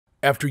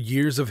After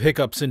years of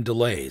hiccups and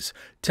delays,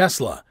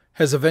 Tesla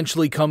has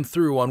eventually come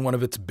through on one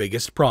of its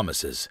biggest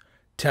promises,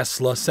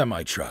 Tesla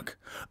Semi-Truck.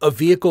 A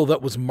vehicle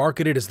that was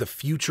marketed as the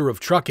future of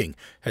trucking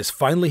has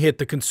finally hit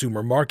the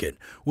consumer market,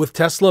 with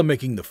Tesla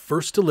making the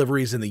first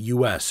deliveries in the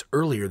US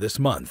earlier this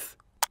month.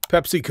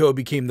 PepsiCo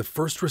became the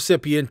first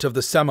recipient of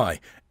the Semi,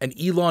 and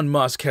Elon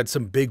Musk had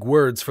some big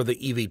words for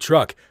the EV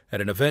truck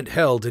at an event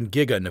held in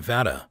Giga,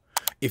 Nevada.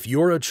 If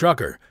you're a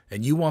trucker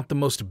and you want the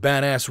most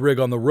badass rig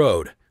on the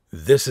road,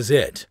 this is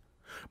it.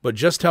 But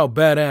just how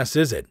badass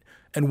is it?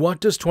 And what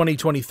does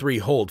 2023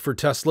 hold for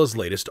Tesla's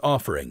latest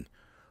offering?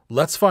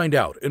 Let's find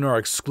out in our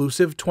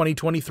exclusive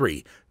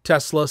 2023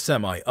 Tesla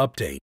Semi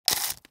update.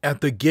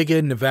 At the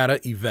Giga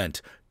Nevada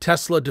event,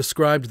 Tesla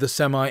described the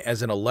Semi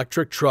as an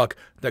electric truck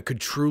that could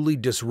truly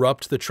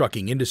disrupt the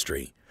trucking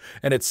industry.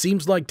 And it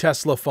seems like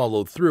Tesla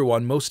followed through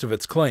on most of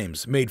its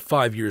claims made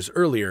 5 years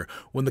earlier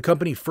when the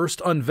company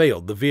first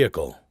unveiled the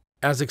vehicle.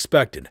 As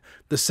expected,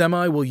 the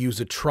Semi will use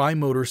a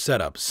tri-motor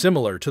setup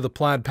similar to the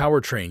Plaid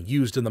powertrain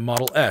used in the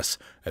Model S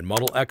and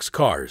Model X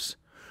cars.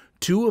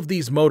 2 of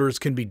these motors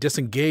can be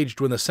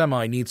disengaged when the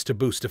Semi needs to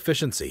boost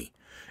efficiency,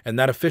 and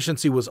that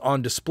efficiency was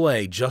on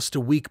display just a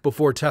week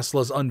before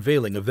Tesla's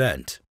unveiling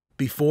event.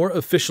 Before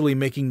officially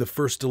making the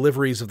first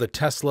deliveries of the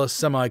Tesla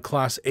Semi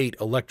Class 8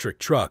 electric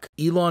truck,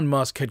 Elon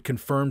Musk had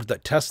confirmed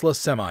that Tesla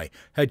Semi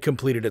had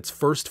completed its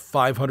first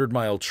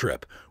 500-mile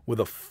trip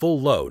with a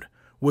full load,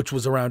 which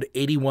was around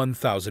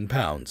 81,000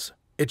 pounds.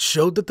 It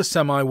showed that the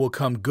Semi will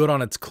come good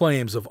on its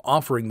claims of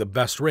offering the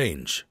best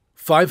range.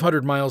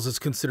 500 miles is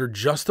considered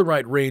just the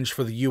right range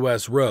for the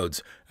US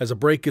roads, as a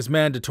break is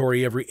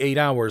mandatory every 8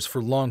 hours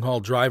for long-haul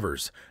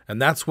drivers,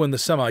 and that's when the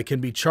Semi can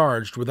be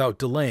charged without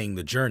delaying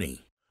the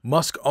journey.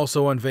 Musk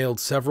also unveiled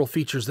several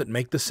features that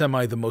make the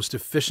Semi the most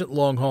efficient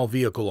long-haul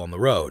vehicle on the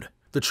road.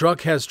 The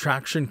truck has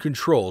traction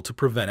control to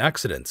prevent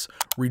accidents,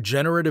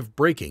 regenerative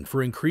braking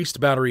for increased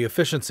battery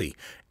efficiency,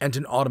 and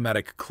an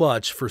automatic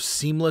clutch for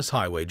seamless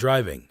highway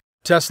driving.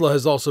 Tesla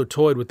has also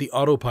toyed with the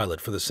autopilot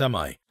for the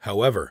Semi.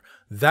 However,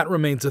 that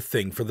remains a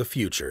thing for the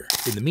future.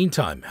 In the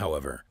meantime,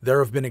 however,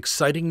 there have been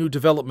exciting new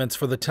developments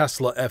for the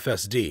Tesla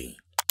FSD.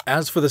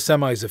 As for the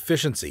Semi's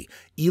efficiency,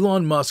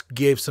 Elon Musk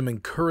gave some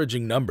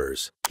encouraging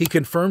numbers. He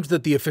confirmed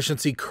that the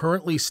efficiency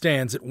currently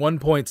stands at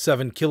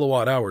 1.7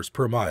 kilowatt-hours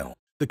per mile.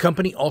 The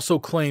company also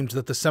claimed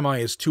that the Semi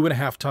is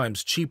 2.5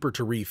 times cheaper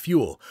to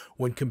refuel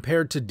when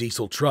compared to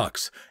diesel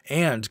trucks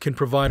and can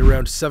provide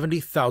around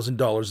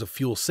 $70,000 of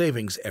fuel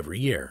savings every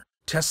year.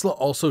 Tesla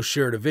also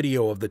shared a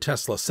video of the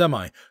Tesla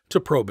Semi to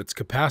probe its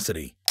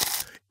capacity.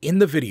 In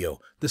the video,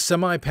 the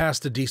Semi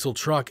passed a diesel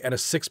truck at a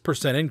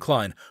 6%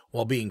 incline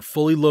while being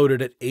fully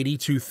loaded at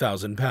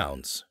 82,000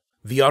 pounds.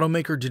 The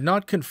automaker did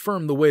not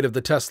confirm the weight of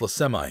the Tesla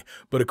Semi,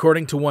 but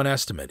according to one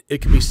estimate, it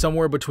can be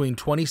somewhere between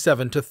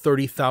 27 to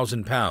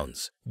 30,000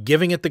 pounds,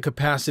 giving it the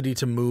capacity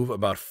to move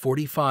about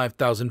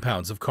 45,000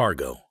 pounds of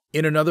cargo.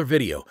 In another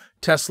video,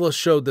 Tesla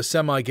showed the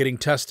Semi getting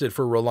tested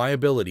for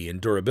reliability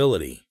and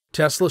durability.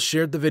 Tesla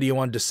shared the video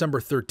on December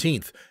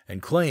 13th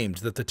and claimed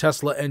that the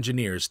Tesla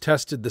engineers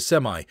tested the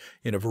Semi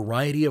in a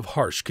variety of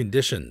harsh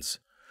conditions.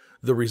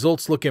 The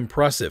results look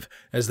impressive,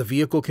 as the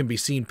vehicle can be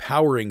seen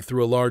powering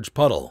through a large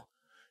puddle.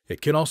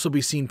 It can also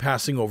be seen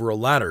passing over a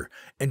ladder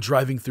and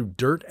driving through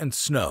dirt and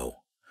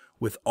snow.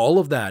 With all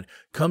of that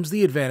comes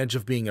the advantage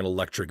of being an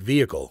electric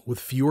vehicle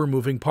with fewer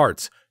moving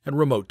parts and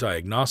remote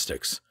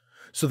diagnostics,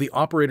 so the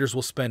operators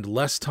will spend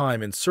less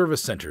time in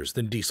service centers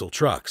than diesel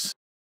trucks.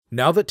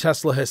 Now that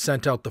Tesla has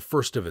sent out the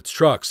first of its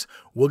trucks,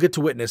 we'll get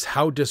to witness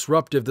how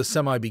disruptive the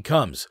Semi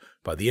becomes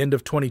by the end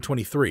of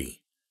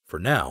 2023. For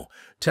now,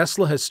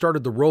 Tesla has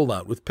started the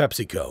rollout with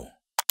PepsiCo.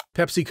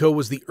 PepsiCo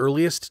was the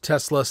earliest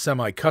Tesla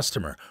Semi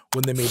customer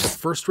when they made the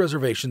first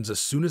reservations as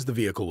soon as the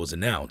vehicle was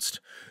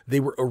announced. They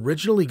were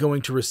originally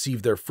going to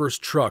receive their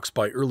first trucks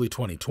by early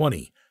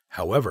 2020.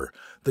 However,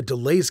 the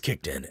delays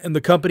kicked in and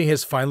the company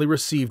has finally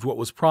received what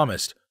was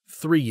promised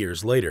 3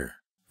 years later.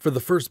 For the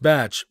first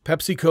batch,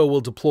 PepsiCo will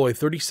deploy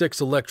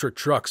 36 electric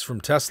trucks from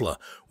Tesla,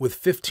 with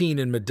 15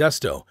 in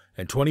Modesto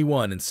and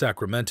 21 in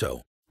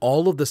Sacramento.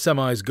 All of the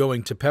Semis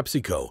going to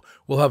PepsiCo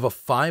will have a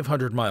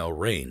 500-mile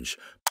range,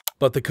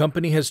 but the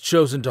company has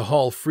chosen to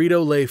haul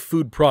Frito-Lay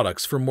food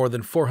products for more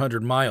than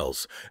 400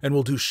 miles and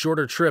will do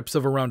shorter trips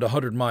of around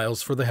 100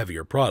 miles for the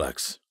heavier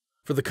products.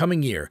 For the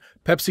coming year,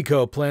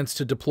 PepsiCo plans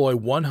to deploy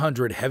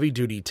 100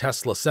 heavy-duty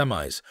Tesla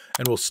Semis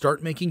and will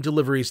start making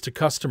deliveries to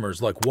customers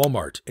like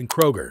Walmart and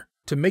Kroger.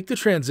 To make the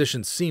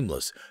transition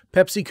seamless,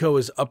 PepsiCo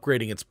is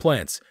upgrading its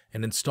plants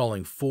and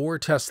installing 4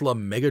 Tesla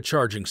mega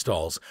charging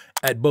stalls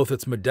at both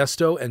its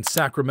Modesto and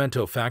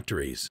Sacramento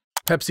factories.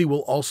 Pepsi will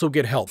also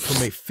get help from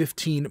a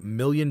 $15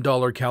 million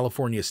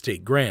California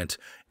state grant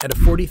and a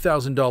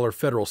 $40,000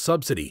 federal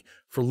subsidy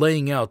for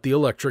laying out the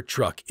electric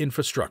truck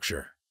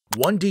infrastructure.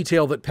 One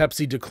detail that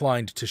Pepsi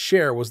declined to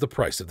share was the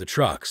price of the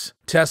trucks.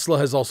 Tesla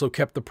has also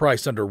kept the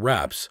price under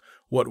wraps.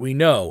 What we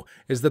know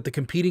is that the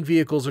competing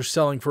vehicles are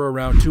selling for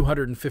around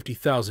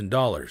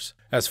 $250,000.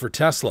 As for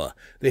Tesla,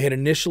 they had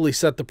initially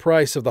set the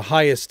price of the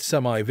highest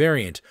Semi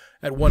variant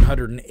at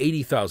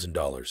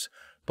 $180,000,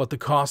 but the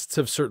costs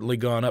have certainly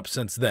gone up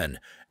since then,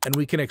 and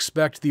we can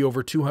expect the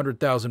over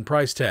 $200,000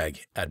 price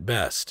tag at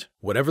best.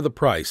 Whatever the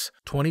price,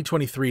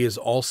 2023 is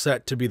all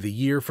set to be the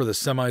year for the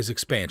semi's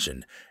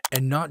expansion,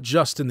 and not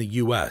just in the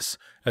US,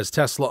 as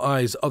Tesla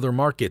eyes other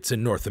markets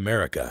in North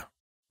America.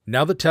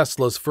 Now that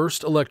Tesla's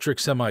first electric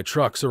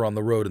semi-trucks are on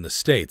the road in the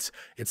States,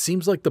 it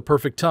seems like the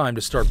perfect time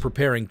to start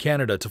preparing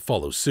Canada to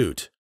follow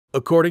suit.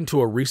 According to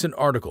a recent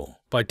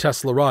article by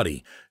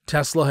Teslarati,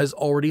 Tesla has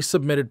already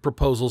submitted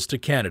proposals to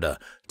Canada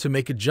to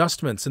make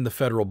adjustments in the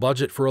federal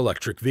budget for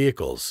electric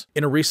vehicles.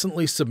 In a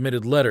recently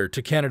submitted letter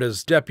to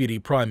Canada's Deputy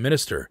Prime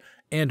Minister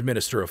and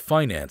Minister of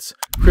Finance,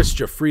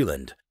 Chrystia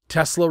Freeland,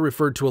 Tesla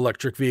referred to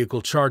electric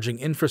vehicle charging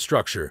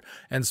infrastructure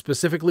and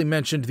specifically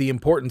mentioned the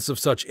importance of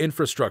such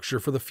infrastructure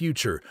for the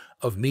future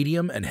of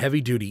medium and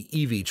heavy-duty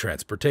EV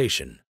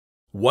transportation.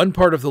 One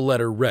part of the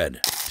letter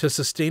read, "To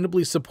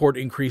sustainably support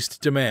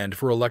increased demand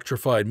for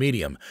electrified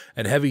medium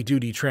and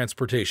heavy-duty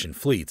transportation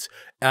fleets,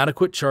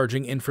 adequate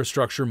charging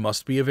infrastructure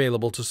must be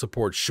available to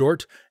support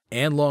short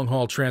and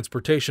long-haul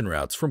transportation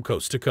routes from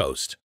coast to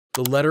coast."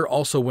 The letter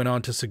also went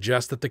on to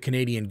suggest that the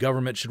Canadian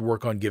government should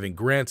work on giving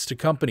grants to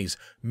companies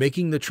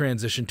making the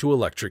transition to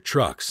electric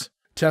trucks.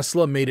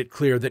 Tesla made it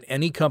clear that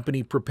any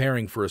company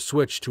preparing for a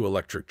switch to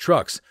electric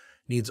trucks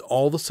needs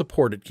all the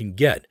support it can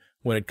get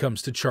when it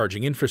comes to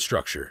charging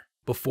infrastructure.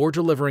 Before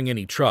delivering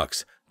any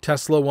trucks,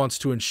 Tesla wants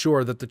to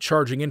ensure that the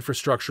charging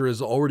infrastructure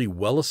is already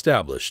well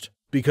established,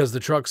 because the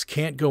trucks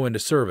can't go into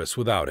service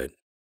without it.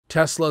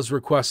 Tesla's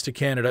request to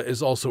Canada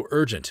is also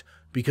urgent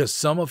because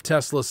some of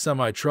Tesla's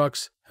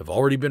semi-trucks have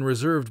already been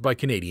reserved by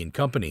Canadian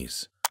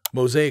companies.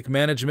 Mosaic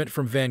Management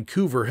from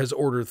Vancouver has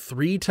ordered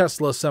 3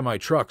 Tesla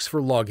semi-trucks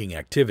for logging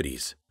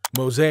activities.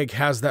 Mosaic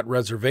has that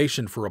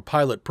reservation for a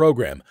pilot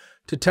program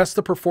to test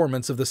the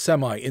performance of the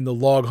semi in the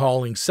log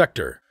hauling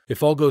sector.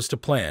 If all goes to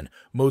plan,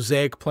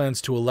 Mosaic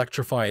plans to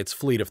electrify its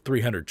fleet of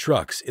 300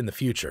 trucks in the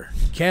future.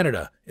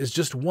 Canada is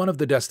just one of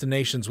the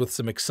destinations with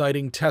some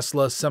exciting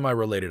Tesla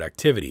semi-related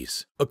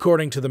activities.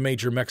 According to the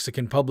major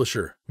Mexican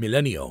publisher,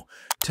 Milenio,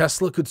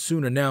 Tesla could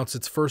soon announce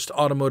its first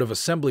automotive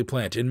assembly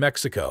plant in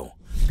Mexico.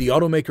 The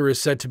automaker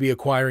is said to be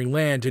acquiring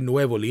land in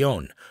Nuevo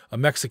León, a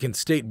Mexican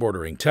state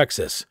bordering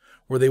Texas,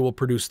 where they will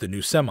produce the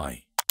new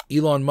semi.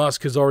 Elon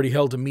Musk has already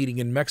held a meeting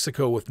in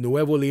Mexico with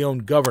Nuevo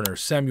León Governor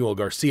Samuel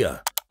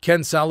Garcia.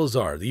 Ken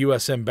Salazar, the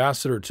U.S.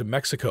 ambassador to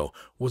Mexico,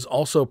 was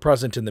also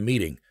present in the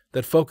meeting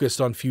that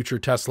focused on future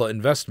Tesla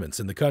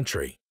investments in the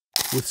country.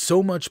 With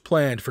so much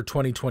planned for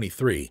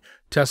 2023,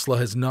 Tesla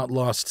has not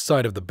lost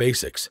sight of the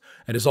basics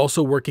and is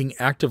also working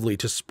actively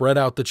to spread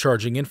out the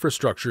charging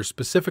infrastructure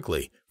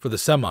specifically for the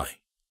semi.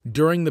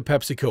 During the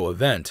PepsiCo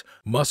event,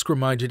 Musk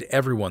reminded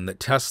everyone that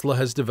Tesla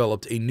has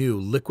developed a new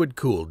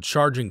liquid-cooled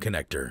charging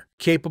connector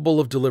capable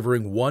of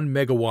delivering 1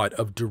 megawatt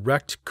of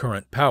direct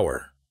current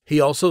power. He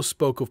also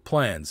spoke of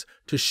plans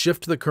to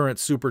shift the current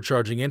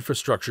supercharging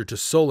infrastructure to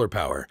solar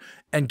power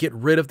and get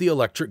rid of the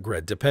electric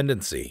grid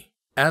dependency.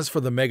 As for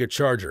the mega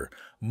charger,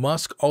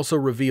 Musk also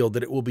revealed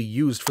that it will be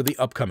used for the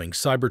upcoming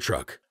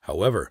CyberTruck.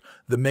 However,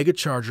 the mega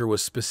charger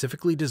was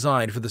specifically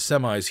designed for the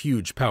semi's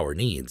huge power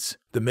needs.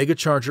 The mega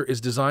charger is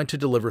designed to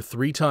deliver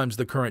 3 times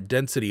the current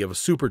density of a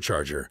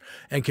supercharger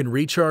and can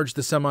recharge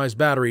the semi's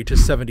battery to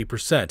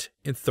 70%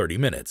 in 30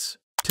 minutes.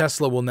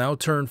 Tesla will now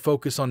turn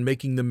focus on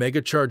making the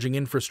mega charging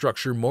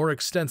infrastructure more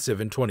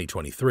extensive in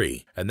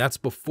 2023, and that's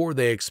before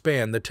they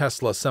expand the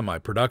Tesla semi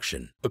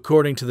production.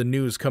 According to the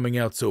news coming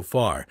out so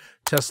far,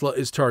 Tesla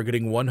is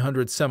targeting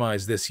 100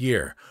 semis this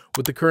year,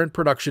 with the current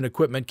production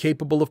equipment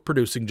capable of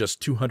producing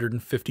just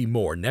 250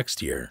 more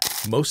next year.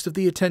 Most of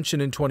the attention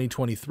in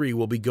 2023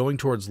 will be going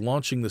towards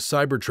launching the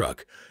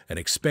Cybertruck and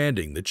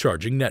expanding the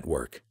charging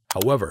network.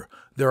 However,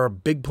 there are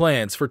big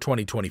plans for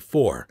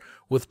 2024,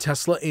 with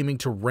Tesla aiming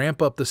to ramp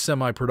up the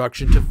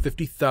semi-production to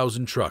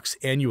 50,000 trucks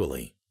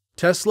annually.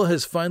 Tesla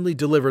has finally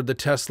delivered the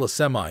Tesla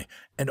Semi,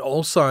 and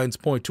all signs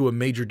point to a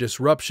major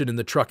disruption in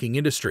the trucking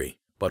industry.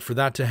 But for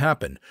that to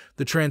happen,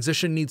 the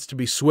transition needs to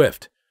be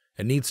swift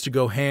and needs to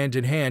go hand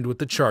in hand with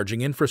the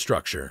charging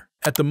infrastructure.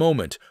 At the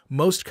moment,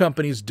 most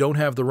companies don't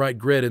have the right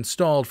grid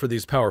installed for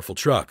these powerful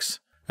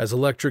trucks. As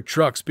electric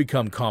trucks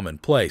become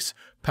commonplace,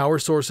 power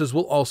sources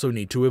will also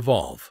need to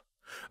evolve.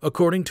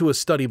 According to a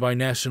study by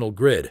National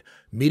Grid,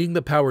 meeting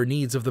the power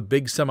needs of the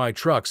big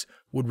semi-trucks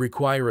would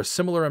require a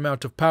similar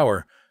amount of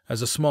power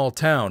as a small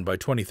town by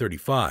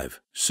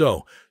 2035.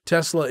 So,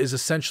 Tesla is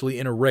essentially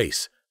in a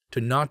race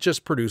to not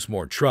just produce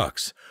more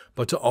trucks,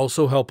 but to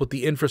also help with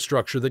the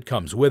infrastructure that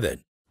comes with it.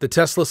 The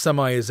Tesla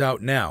Semi is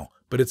out now,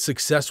 but its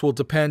success will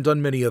depend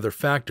on many other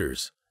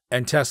factors,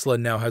 and Tesla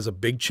now has a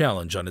big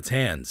challenge on its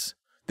hands.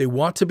 They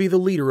want to be the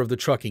leader of the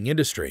trucking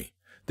industry.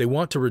 They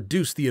want to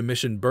reduce the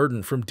emission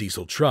burden from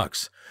diesel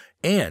trucks,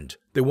 and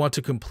they want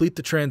to complete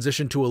the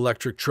transition to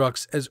electric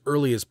trucks as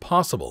early as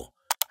possible.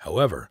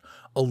 However,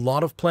 a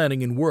lot of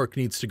planning and work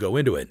needs to go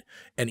into it,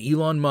 and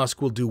Elon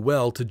Musk will do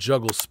well to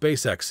juggle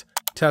SpaceX,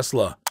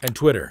 Tesla, and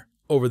Twitter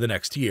over the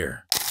next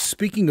year.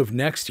 Speaking of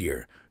next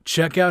year,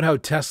 check out how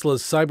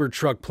Tesla's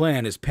Cybertruck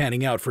plan is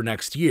panning out for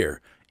next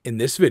year in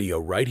this video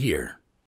right here.